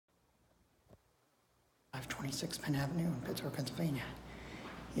26 Penn Avenue in Pittsburgh, Pennsylvania.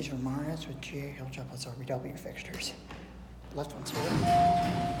 These are Modernized with GA Hill plus RBW fixtures. The left one's here.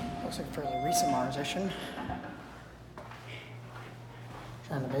 Looks like a fairly recent modernization.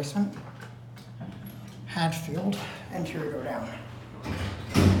 Down the basement. Hadfield. Interior go down.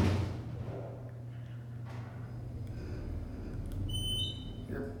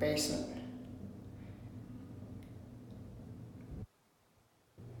 Your basement.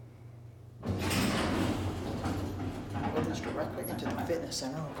 Opens directly into the fitness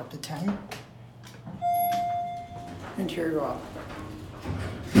center, look up to 10. Interior go up.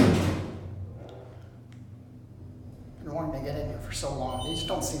 Been wanting to get in here for so long. These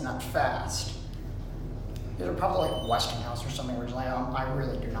don't seem that fast. These are probably like Westinghouse or something originally. I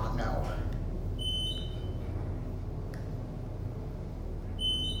really do not know.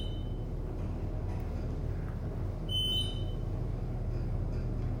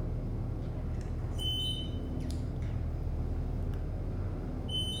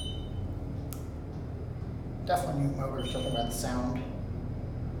 Definitely new motors, judging by the sound.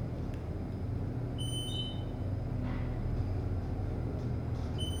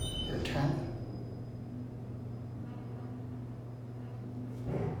 Here 10.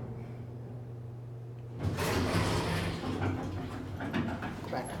 Go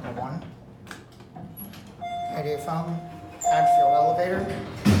back to number 1. Idea phone. Hadfield elevator.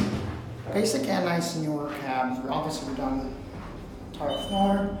 Basic and nice newer cabs. Obviously we've done entire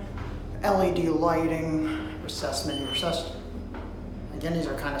floor. LED lighting. Recessed. Again, these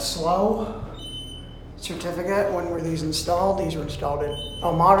are kind of slow. Certificate, when were these installed? These were installed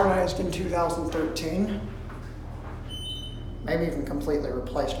modernized in 2013. Maybe even completely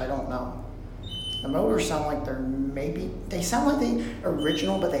replaced, I don't know. The motors sound like they sound like the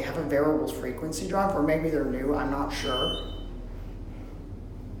original, but they have a variable frequency drive, or maybe they're new, I'm not sure.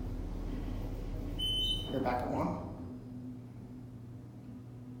 You're back at 1.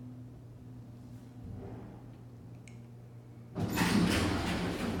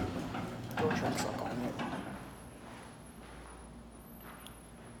 Tracks look on it.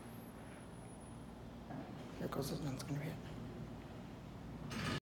 Here goes this one's gonna be it.